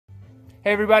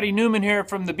Hey everybody, Newman here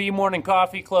from the B Morning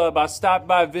Coffee Club. I stopped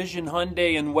by Vision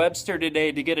Hyundai in Webster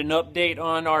today to get an update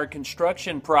on our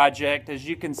construction project. As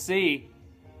you can see,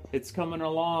 it's coming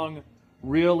along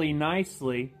really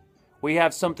nicely. We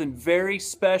have something very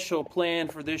special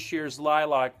planned for this year's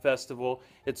Lilac Festival.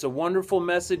 It's a wonderful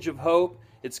message of hope.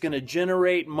 It's going to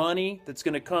generate money that's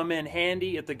going to come in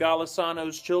handy at the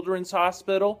Golisano's Children's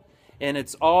Hospital. And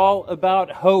it's all about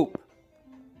hope.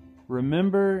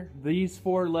 Remember these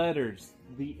four letters: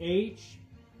 the H,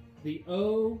 the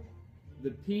O,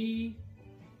 the P,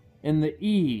 and the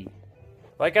E.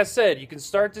 Like I said, you can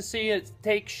start to see it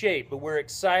take shape, but we're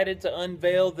excited to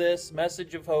unveil this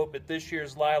message of hope at this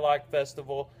year's Lilac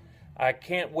Festival. I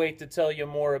can't wait to tell you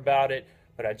more about it,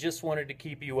 but I just wanted to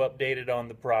keep you updated on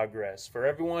the progress. For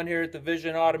everyone here at the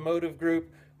Vision Automotive Group,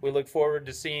 we look forward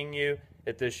to seeing you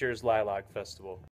at this year's Lilac Festival.